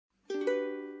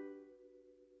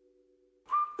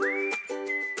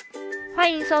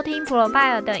欢迎收听普罗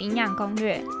拜尔的营养攻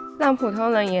略，让普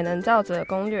通人也能照着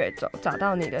攻略走，找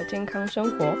到你的健康生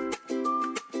活。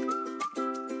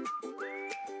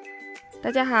大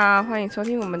家好，欢迎收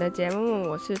听我们的节目，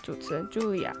我是主持人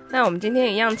Julia。那我们今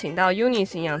天一样请到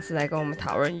Eunice 营养师来跟我们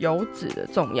讨论油脂的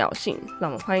重要性，让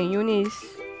我们欢迎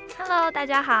Eunice。Hello， 大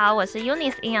家好，我是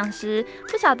Eunice 营养师。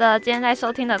不晓得今天在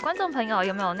收听的观众朋友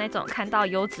有没有那种看到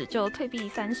油脂就退避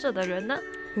三舍的人呢？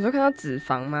你说看到脂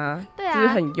肪吗？对啊，就是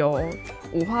很油，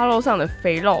五花肉上的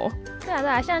肥肉。对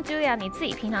啊，像 Julia 你自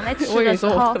己平常在吃的时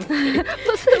候，不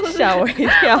是吓我一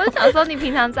跳。我是想说，你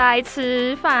平常在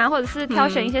吃饭啊，或者是挑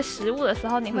选一些食物的时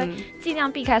候，你会尽量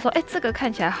避开说，这个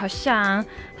看起来好像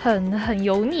很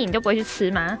油腻，你就不会去吃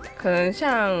吗？可能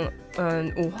像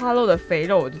五花肉的肥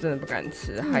肉我就真的不敢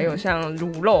吃，还有像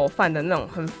卤肉饭的那种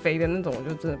很肥的那种我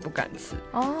就真的不敢吃。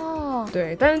哦，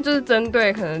对，但是就是针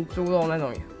对可能猪肉那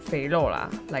种肥肉啦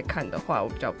来看的话，我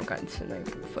比较不敢吃那一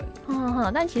部分。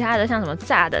但其他的像什么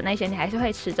炸的那些你还是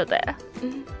会吃就对了。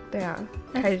对啊，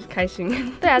开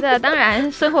心。对啊，当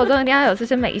然生活中一定要有这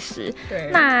些美食。对，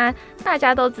那大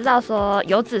家都知道说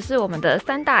油脂是我们的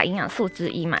3大营养素之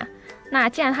一嘛。那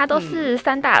既然它都是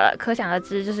3大了，可想而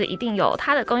知就是一定有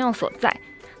它的功用所在。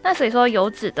那所以说油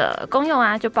脂的功用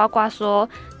啊，就包括说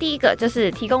第一个就是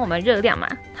提供我们热量嘛，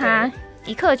它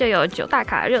1克就有9大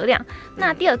卡的热量。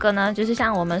那第二个呢，就是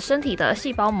像我们身体的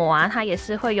细胞膜啊，它也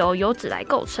是会由油脂来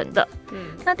构成的。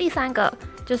那第三个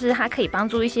就是它可以帮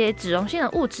助一些脂溶性的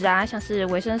物质啊，像是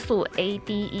维生素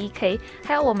A、D、E、K，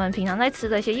 还有我们平常在吃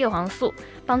的一些叶黄素，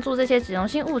帮助这些脂溶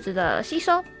性物质的吸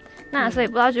收。那所以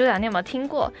不知道Julia你有没有听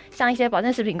过，像一些保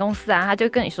健食品公司啊，他就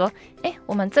跟你说，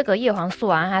我们这个叶黄素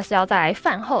啊，它是要在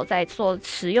饭后再做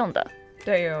食用的。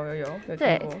对，有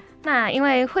听过。那因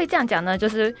为会这样讲呢，就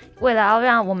是为了要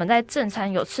让我们在正餐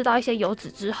有吃到一些油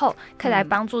脂之后，可以来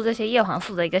帮助这些叶黄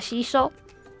素的一个吸收。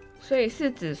所以是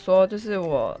指说，就是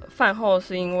我饭后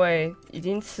是因为已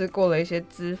经吃过了一些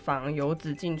脂肪、油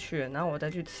脂进去了，然后我再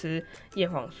去吃叶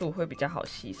黄素会比较好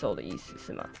吸收的意思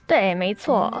是吗？对，没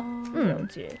错。了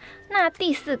解。那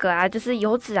第4个啊，就是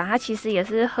油脂啊，它其实也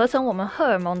是合成我们荷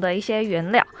尔蒙的一些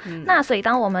原料。那所以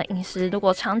当我们饮食如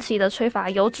果长期的缺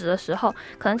乏油脂的时候，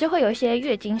可能就会有一些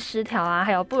月经失调啊，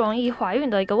还有不容易怀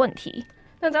孕的一个问题。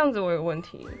那这样子我有问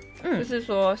题，就是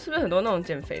说是不是很多那种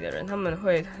减肥的人，他们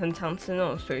会很常吃那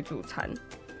种水煮餐，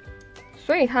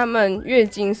所以他们月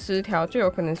经失调就有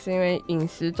可能是因为饮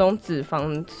食中脂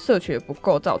肪摄取的不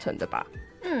够造成的吧？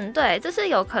对，这是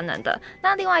有可能的。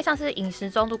那另外像是饮食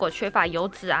中如果缺乏油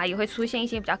脂啊，也会出现一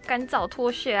些比较干燥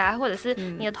脱屑啊，或者是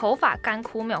你的头发干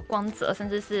枯没有光泽，甚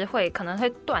至是可能会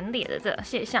断裂的这个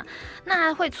现象。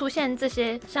那会出现这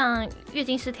些像月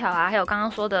经失调啊，还有刚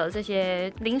刚说的这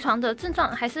些临床的症状，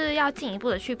还是要进一步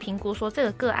的去评估说这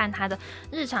个个案他的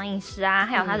日常饮食啊，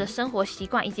还有他的生活习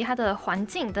惯以及他的环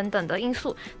境等等的因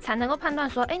素，才能够判断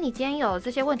说你今天有这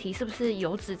些问题是不是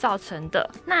油脂造成的。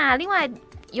那另外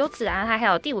油脂啊，它还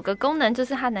有第5个功能，就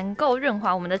是它能够润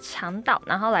滑我们的肠道，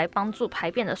然后来帮助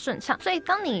排便的顺畅。所以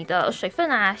当你的水分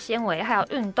啊、纤维还有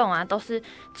运动啊都是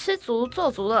吃足做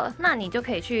足了，那你就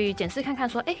可以去检视看看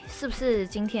说，是不是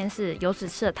今天是油脂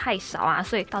吃的太少啊，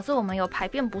所以导致我们有排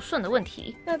便不顺的问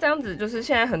题。那这样子就是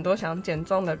现在很多想减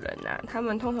重的人啊，他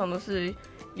们通常都是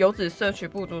油脂摄取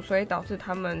不足，所以导致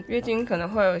他们月经可能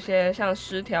会有一些像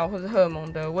失调或是荷尔蒙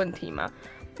的问题嘛。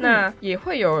那也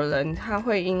会有人他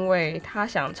会因为他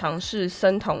想尝试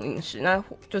生酮饮食，那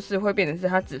就是会变成是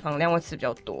他脂肪量会吃比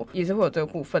较多，也是会有这个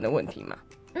部分的问题嘛。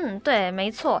对，没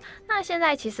错。那现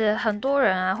在其实很多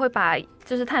人啊会把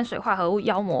就是碳水化合物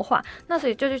妖魔化，那所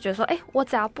以就觉得说，我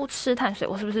只要不吃碳水，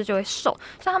我是不是就会瘦？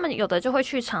所以他们有的就会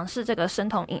去尝试这个生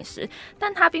酮饮食，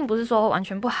但它并不是说完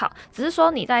全不好，只是说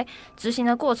你在执行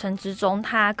的过程之中，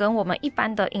它跟我们一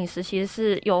般的饮食其实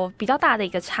是有比较大的一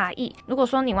个差异。如果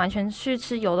说你完全去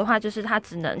吃油的话，就是它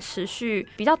只能持续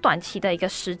比较短期的一个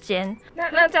时间。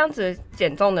那这样子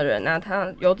减重的人呢，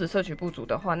他油脂摄取不足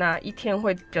的话，那一天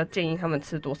会比较建议他们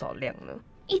吃多少量呢？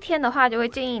一天的话，就会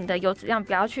建议你的油脂量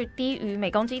不要去低于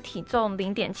每公斤体重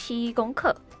0.71公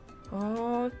克。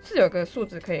是有个数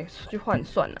字可以去换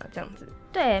算啊，这样子。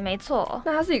对，没错。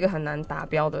那它是一个很难达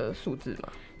标的数字吗？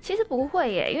其实不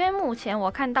会耶，因为目前我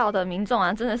看到的民众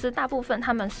啊，真的是大部分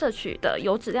他们摄取的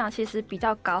油脂量其实比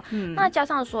较高。那加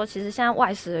上说，其实现在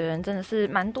外食的人真的是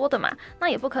蛮多的嘛，那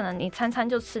也不可能你餐餐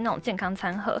就吃那种健康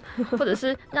餐盒，或者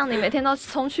是让你每天都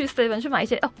冲去 7-Eleven 去买一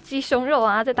些鸡胸肉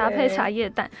啊，再搭配茶叶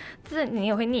蛋，这你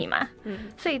也会腻嘛。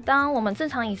所以当我们正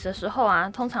常饮食的时候啊，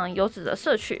通常油脂的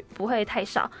摄取不会太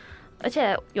少。而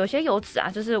且有些油脂啊，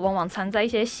就是往往藏在一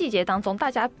些细节当中，大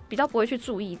家比较不会去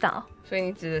注意到。所以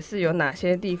你指的是有哪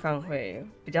些地方会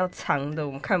比较长的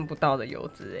我们看不到的油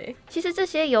脂？其实这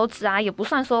些油脂啊也不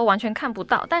算说完全看不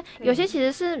到，但有些其实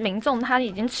是民众他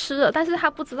已经吃了，但是他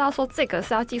不知道说这个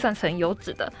是要计算成油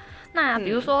脂的。那比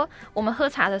如说我们喝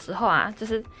茶的时候啊，就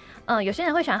是有些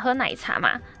人会喜欢喝奶茶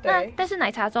嘛，那但是奶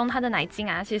茶中它的奶精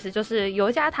啊其实就是油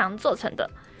加糖做成的。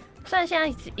虽然现在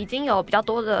已经有比较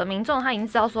多的民众他已经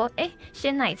知道说，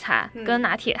鲜奶茶跟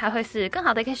拿铁它会是更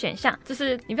好的一个选项，就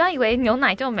是你不要以为牛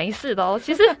奶就没事的哦，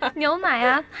其实牛奶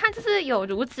啊它就是有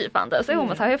乳脂肪的，所以我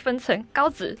们才会分成高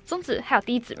脂、中脂还有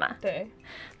低脂嘛。对。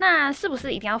那是不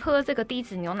是一定要喝这个低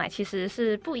脂牛奶？其实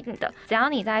是不一定的，只要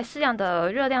你在适量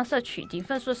的热量摄取及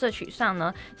分数摄取上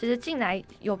呢，其实近来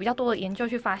有比较多的研究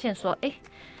去发现说，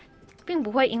并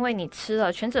不会因为你吃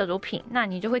了全脂乳品，那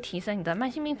你就会提升你的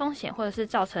慢性病风险，或者是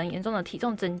造成严重的体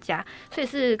重增加，所以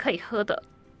是可以喝的。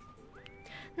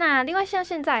那另外像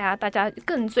现在啊，大家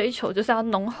更追求就是要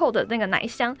浓厚的那个奶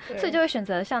香，所以就会选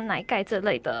择像奶盖这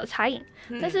类的茶饮。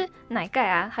但是奶盖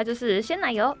啊，它就是鲜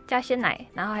奶油加鲜奶，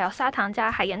然后还有砂糖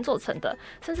加海盐做成的，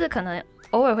甚至可能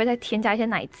偶尔会再添加一些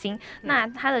奶精，那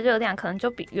它的热量可能就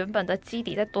比原本的基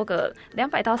底再多个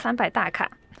200到300大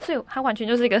卡，所以它完全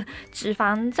就是一个脂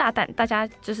肪炸弹，大家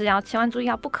就是要千万注意，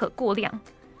要不可过量。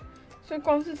所以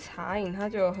光是茶饮，它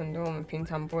就有很多我们平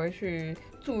常不会去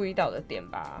注意到的点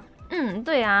吧？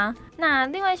对啊。那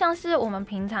另外像是我们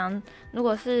平常如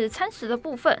果是餐食的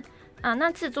部分啊，那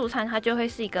自助餐它就会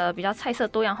是一个比较菜色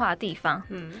多样化的地方，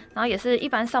然后也是一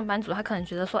般上班族他可能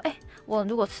觉得说，我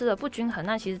如果吃的不均衡，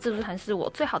那其实自助餐是我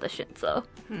最好的选择。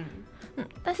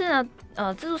但是呢，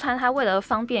自助餐它为了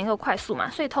方便又快速嘛，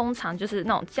所以通常就是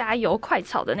那种加油快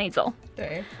炒的那种。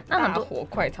对，那很多大火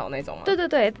快炒那种吗？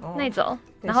对，那种。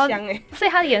然后，很香所以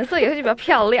它的颜色也会比较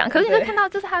漂亮。可是你就看到，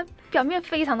就是它表面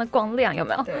非常的光亮，有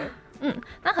没有？对。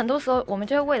那很多时候我们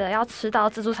就会为了要吃到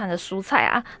自助餐的蔬菜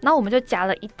啊，然后我们就夹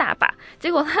了一大把，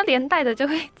结果它连带的就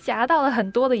会夹到了很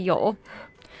多的油。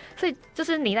所以就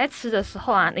是你在吃的时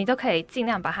候啊，你都可以尽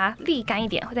量把它沥干一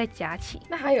点，会再夹起。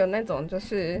那还有那种就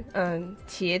是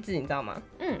茄子，你知道吗？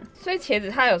所以茄子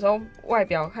它有时候外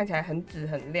表看起来很紫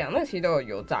很亮，那个其实都有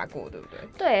油炸过，对不对？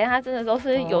对，它真的都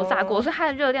是油炸过，所以它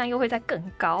的热量又会再更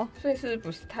高。所以是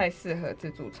不是太适合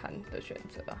自助餐的选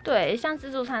择啊？对，像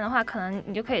自助餐的话，可能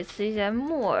你就可以吃一些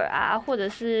木耳啊，或者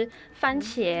是番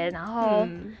茄，然后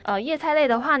叶菜类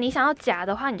的话，你想要夹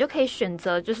的话，你就可以选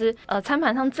择就是餐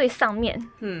盘上最上面，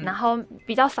然后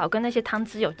比较少跟那些汤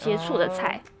汁有接触的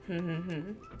菜。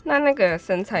那个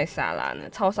生菜沙拉呢？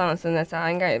超商的生菜沙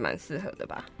拉应该也蛮适合的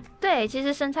吧？对，其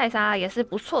实生菜沙拉也是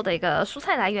不错的一个蔬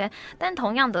菜来源，但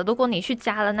同样的，如果你去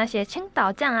加了那些千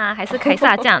岛酱啊，还是凯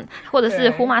撒酱，或者是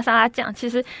胡麻沙拉酱，其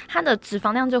实它的脂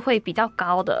肪量就会比较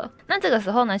高的。那这个时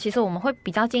候呢，其实我们会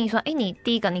比较建议说，你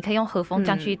第一个你可以用和风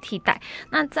酱去替代，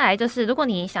那再来就是如果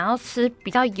你想要吃比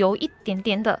较油一点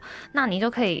点的，那你就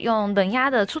可以用冷压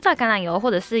的初榨橄榄油或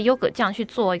者是优格酱去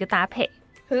做一个搭配。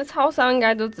可是超商应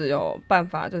该都只有办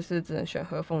法，就是只能选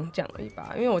和风酱而已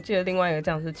吧？因为我记得另外一个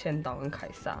酱是千岛跟凯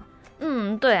撒。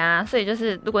对啊，所以就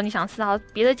是如果你想吃到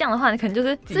别的酱的话，你可能就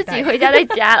是自己回家再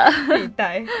加了。自己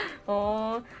带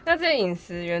哦。那这些饮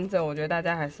食原则，我觉得大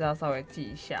家还是要稍微记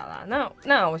一下啦。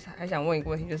那我还想问一个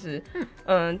问题，就是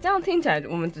这样听起来，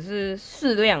我们只是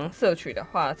适量摄取的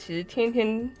话，其实天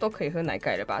天都可以喝奶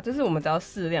盖了吧？就是我们只要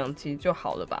适量，其实就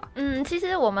好了吧？其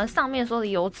实我们上面说的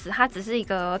油脂，它只是一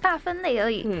个大分类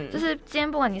而已。就是今天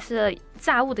不管你是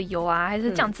炸物的油啊，还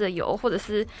是酱汁的油，或者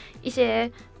是一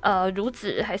些乳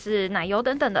脂还是奶油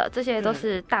等等的，这些都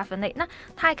是大分类。那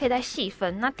它还可以再细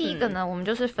分。那第一个呢，我们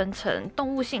就是分成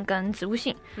动物性跟植物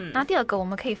性。那第二个我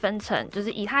们可以分成，就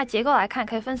是以它的结构来看，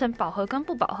可以分成饱和跟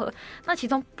不饱和。那其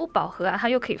中不饱和啊，它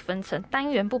又可以分成单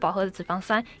元不饱和的脂肪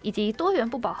酸以及多元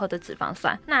不饱和的脂肪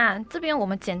酸。那这边我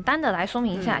们简单的来说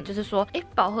明一下，就是说，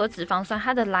饱和脂肪酸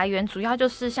它的来源主要就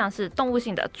是像是动物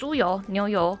性的猪油、牛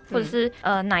油，或者是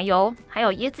奶油，还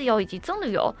有椰子油以及棕榈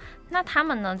油。那它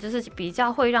们呢，就是比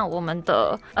较会让我们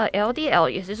的LDL，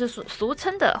 也就是俗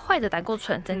称的坏的胆固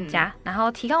醇增加，然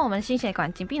后提高我们心血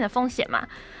管疾病的风险嘛。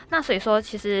那所以说，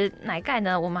其实奶盖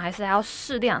呢，我们还是要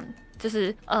适量，就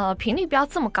是频率不要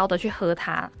这么高的去喝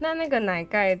它。那个奶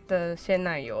盖的鲜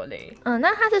奶油嘞？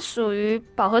那它是属于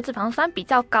饱和脂肪酸比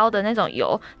较高的那种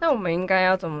油。那我们应该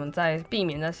要怎么避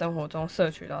免在生活中摄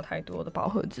取到太多的饱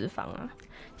和脂肪啊？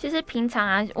其实平常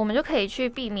啊，我们就可以去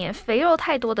避免肥肉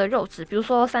太多的肉质，比如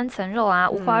说3层肉啊、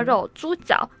五花肉、猪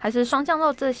脚还是双酱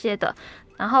肉这些的。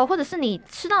然后或者是你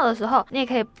吃到的时候，你也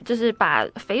可以就是把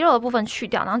肥肉的部分去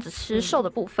掉，然后只吃瘦的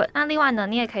部分。那另外呢，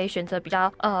你也可以选择比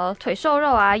较腿瘦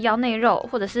肉啊、腰内肉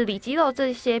或者是里脊肉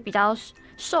这些比较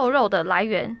瘦肉的来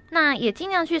源，那也尽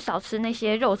量去少吃那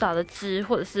些肉燥的汁，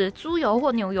或者是猪油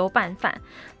或牛油拌饭。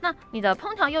那你的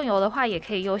烹调用油的话，也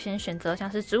可以优先选择像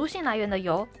是植物性来源的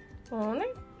油。哦，那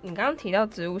你刚刚提到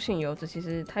植物性油脂，其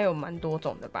实它有蛮多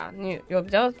种的吧？你有比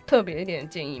较特别一点的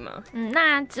建议吗？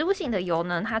那植物性的油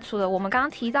呢，它除了我们刚刚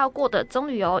提到过的棕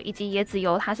榈油以及椰子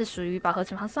油，它是属于饱和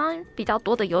脂肪酸比较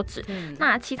多的油脂。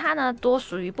那其他呢，多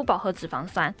属于不饱和脂肪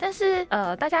酸。但是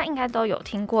大家应该都有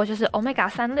听过，就是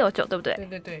Omega369，对不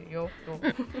对？对，有。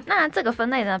那这个分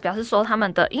类呢，表示说它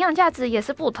们的营养价值也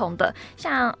是不同的。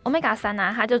像 Omega3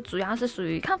啊，它就主要是属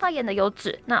于抗发炎的油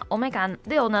脂。那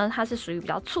Omega6呢，它是属于比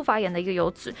较促发炎的一个油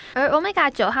脂。而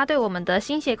Omega9 它对我们的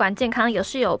心血管健康也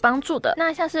是有帮助的。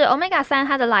那像是 Omega3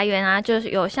 它的来源啊，就是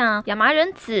有像亚麻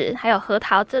仁籽还有核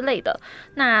桃这类的。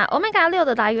那 Omega6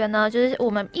 的来源呢，就是我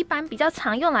们一般比较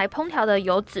常用来烹调的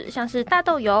油脂，像是大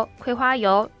豆油、葵花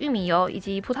油、玉米油以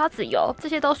及葡萄籽油，这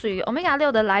些都属于 Omega6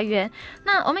 的来源。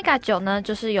那 Omega9 呢，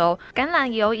就是有橄榄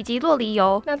油以及酪梨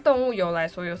油。那动物油来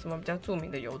说，有什么比较著名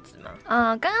的油脂吗？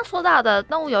刚刚说到的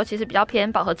动物油其实比较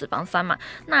偏饱和脂肪酸嘛。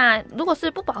那如果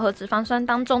是不饱和脂肪酸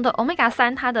当中的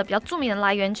Omega3，它的比较著名的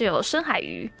来源就有深海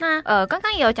鱼。那刚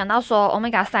刚也有讲到说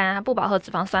Omega3 啊，不饱和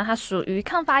脂肪酸，它属于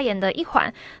抗发炎的一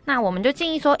环。那我们就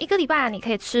建议说，一个礼拜你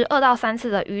可以吃2到3次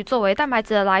的鱼作为蛋白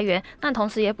质的来源，那同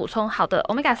时也补充好的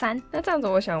Omega3。那这样子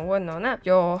我想问哦，那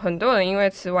有很多人因为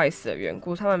吃外食的缘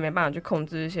故，他们没办法去控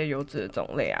制一些油脂的种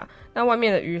类啊。那外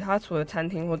面的鱼，它除了餐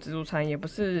厅或自助餐，也不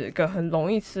是一个很容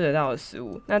易吃得到的食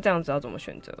物。那这样子要怎么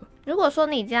选择？如果说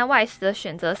你今天外食的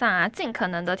选择上啊，尽可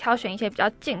能的挑选一些比较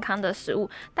健康的食物，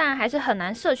但还是很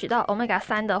难摄取到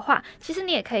Omega3 的话，其实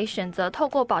你也可以选择透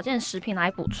过保健食品来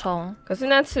补充。可是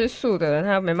那吃素的人，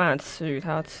他没办法吃鱼，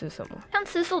他要吃什么？像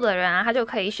吃素的人啊，他就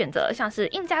可以选择像是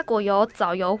硬加果油、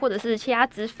藻油或者是切鸭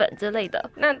子粉之类的。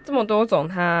那这么多种，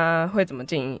他会怎么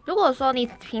建议？如果说你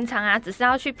平常啊，只是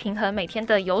要去平衡每天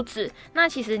的油脂，那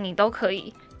其实你都可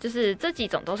以，就是这几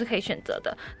种都是可以选择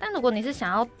的。但如果你是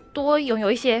想要多拥有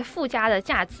一些附加的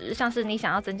价值，像是你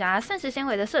想要增加膳食纤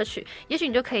维的摄取，也许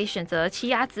你就可以选择奇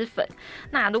亚籽粉。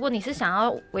那如果你是想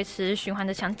要维持循环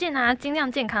的强健啊、精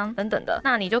量健康等等的，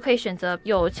那你就可以选择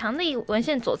有强力文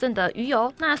献佐证的鱼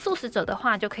油。那素食者的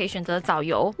话，就可以选择藻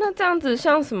油。那这样子，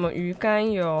像什么鱼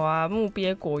肝油啊、木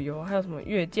鳖果油，还有什么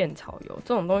月见草油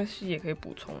这种东西也可以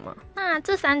补充吗？那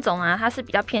这3种啊，它是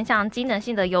比较偏向机能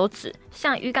性的油脂，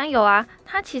像鱼肝油啊，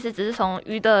它其实只是从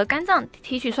鱼的肝脏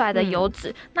提取出来的油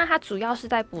脂。那它主要是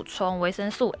在补充维生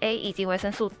素 A 以及维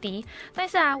生素 D， 但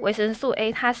是啊，维生素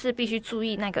A 它是必须注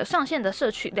意那个上限的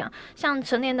摄取量，像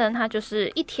成年人他就是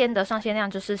1天的上限量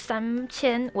就是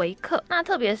3000微克，那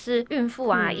特别是孕妇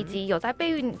啊，以及有在备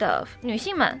孕的女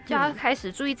性们，就要开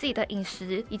始注意自己的饮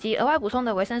食以及额外补充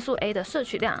的维生素 A 的摄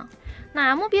取量。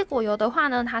那木鳖果油的话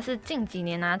呢，它是近几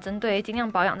年啊针对精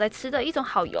量保养在吃的一种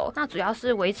好油，那主要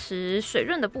是维持水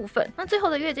润的部分。那最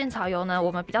后的月见草油呢，我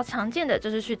们比较常见的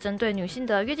就是去针对女性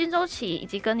的月经周期以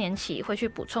及更年期会去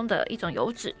补充的一种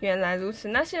油脂。原来如此，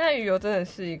那现在鱼油真的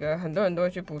是一个很多人都会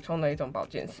去补充的一种保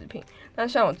健食品。那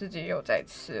像我自己也有在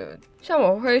吃，像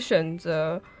我会选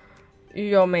择鱼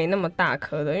油没那么大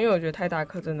颗的，因为我觉得太大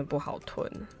颗真的不好吞，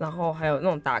然后还有那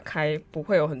种打开不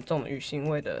会有很重的鱼腥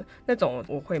味的那种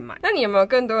我会买。那你有没有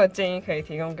更多的建议可以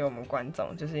提供给我们观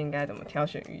众，就是应该怎么挑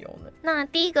选鱼油呢？那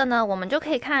第一个呢，我们就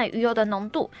可以看鱼油的浓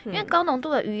度，因为高浓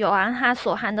度的鱼油啊，它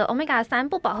所含的 Omega3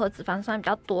 不饱和脂肪酸比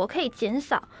较多，可以减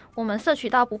少我们摄取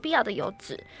到不必要的油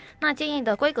脂。那建议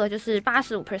的规格就是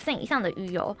 85% 以上的鱼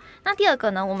油。那第二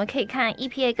个呢，我们可以看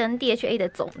EPA 跟 DHA 的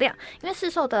总量，因为市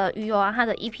售的鱼油啊，它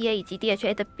的 EPA 以及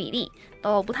DHA 的比例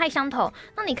都不太相同。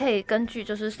那你可以根据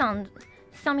就是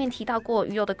上面提到过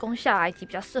鱼油的功效啊，以及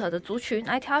比较适合的族群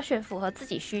来挑选符合自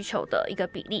己需求的一个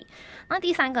比例。那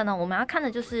第三个呢，我们要看的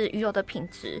就是鱼油的品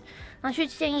质，那去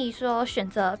建议说选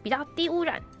择比较低污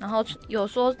染，然后有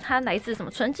说它来自什么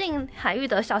纯净海域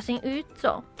的小型鱼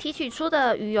种提取出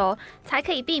的鱼油，才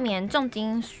可以避免重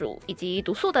金属以及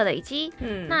毒素的累积。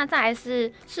那再来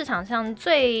是市场上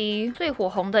最火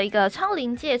红的一个超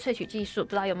临界萃取技术，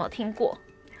不知道有没有听过？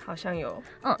好像有。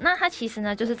那它其实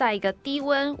呢，就是在一个低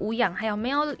温、无氧还有没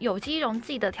有有机溶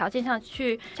剂的条件下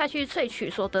去萃取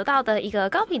所得到的一个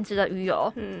高品质的鱼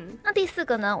油。那第四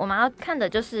个呢，我们要看的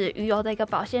就是鱼油的一个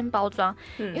保鲜包装，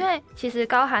因为其实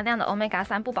高含量的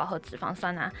Omega3 不饱和脂肪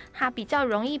酸啊，它比较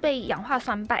容易被氧化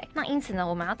酸败。那因此呢，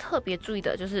我们要特别注意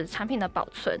的就是产品的保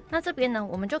存。那这边呢，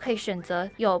我们就可以选择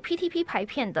有 PTP 排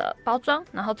片的包装，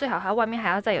然后最好它外面还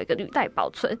要再有一个铝袋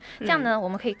保存，这样呢，我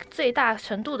们可以最大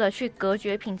程度的去隔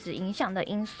绝品品质影响的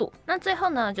因素。那最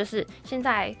后呢，就是现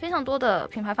在非常多的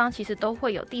品牌方其实都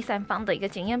会有第三方的一个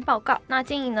检验报告，那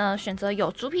建议呢选择有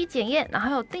逐批检验，然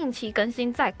后有定期更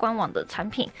新在官网的产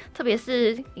品，特别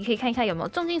是你可以看一下有没有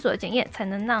重金属的检验，才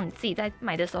能让你自己在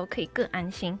买的时候可以更安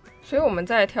心。所以我们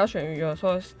在挑选鱼油的时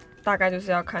候，大概就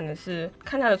是要看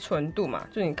它的纯度嘛，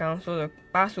就你刚刚说的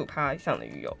85%以上的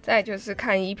鱼油，再来就是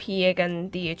看 EPA 跟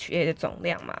DHA 的总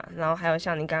量嘛，然后还有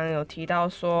像你刚刚有提到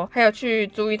说，还有去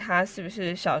注意它是不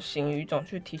是小型鱼种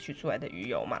去提取出来的鱼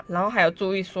油嘛，然后还有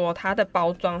注意说它的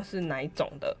包装是哪一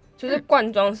种的。就是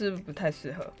罐装是不太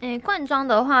适合。罐装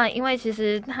的话，因为其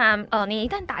实它你一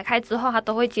旦打开之后，它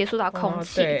都会接触到空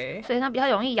气，所以它比较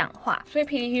容易氧化。所以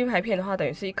PET 排片的话，等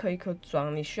于是一颗一颗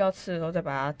装，你需要吃的时候再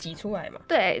把它挤出来嘛。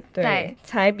对，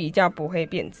才比较不会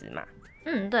变质嘛。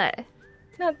对。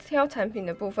那挑产品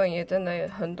的部分也真的有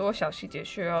很多小细节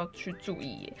需要去注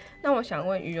意耶。那我想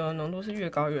问，鱼油的浓度是越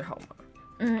高越好吗？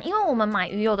因为我们买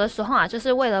鱼油的时候啊，就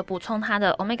是为了补充它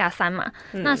的 Omega-3 嘛，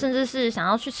那甚至是想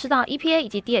要去吃到 EPA 以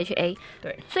及 DHA，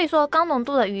 对，所以说高浓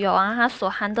度的鱼油啊，它所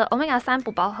含的 Omega-3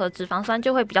 不饱和脂肪酸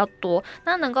就会比较多，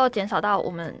那能够减少到我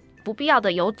们不必要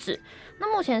的油脂。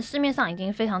那目前市面上已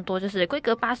经非常多，就是规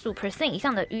格85% 以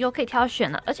上的鱼油可以挑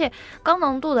选了，而且高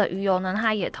浓度的鱼油呢，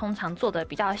它也通常做的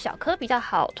比较小颗，比较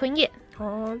好吞咽。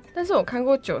但是我看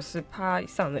过90%以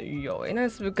上的鱼油，那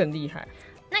是不是更厉害？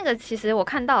那个其实我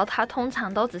看到它通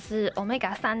常都只是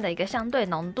Omega-3 的一个相对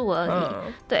浓度而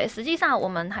已，对，实际上我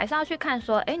们还是要去看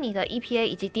说，你的 EPA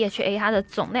以及 DHA 它的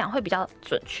总量会比较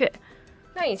准确。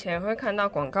那以前会看到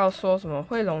广告说什么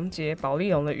会溶解保利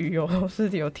龙的鱼油都是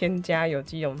有添加有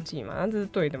机溶剂吗？那这是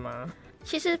对的吗？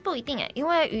其实不一定因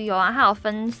为鱼油啊，它有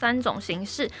分3种形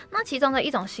式，那其中的一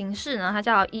种形式呢，它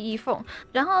叫EP04，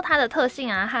然后它的特性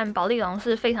啊和保利龙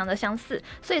是非常的相似，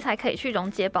所以才可以去溶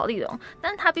解保利龙，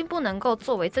但它并不能够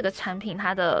作为这个产品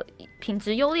它的品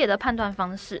质优劣的判断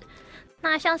方式。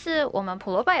那像是我们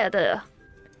普罗拜尔的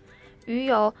鱼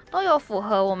油都有符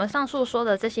合我们上述说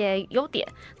的这些优点，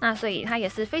那所以它也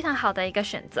是非常好的一个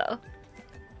选择。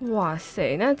哇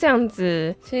塞，那这样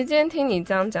子，其实今天听你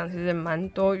这样讲，其实蛮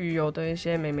多鱼油的一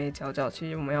些眉眉角角，其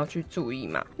实我们要去注意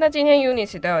嘛。那今天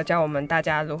Eunice 都有教我们大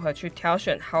家如何去挑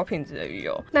选好品质的鱼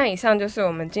油。那以上就是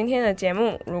我们今天的节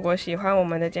目，如果喜欢我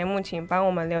们的节目，请帮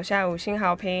我们留下5星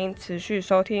好评，持续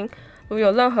收听。如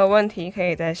有任何问题，可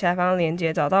以在下方链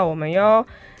接找到我们哟。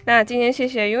那今天谢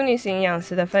谢 Eunice 营养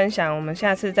师的分享，我们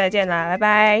下次再见啦，拜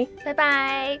拜，拜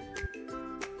拜。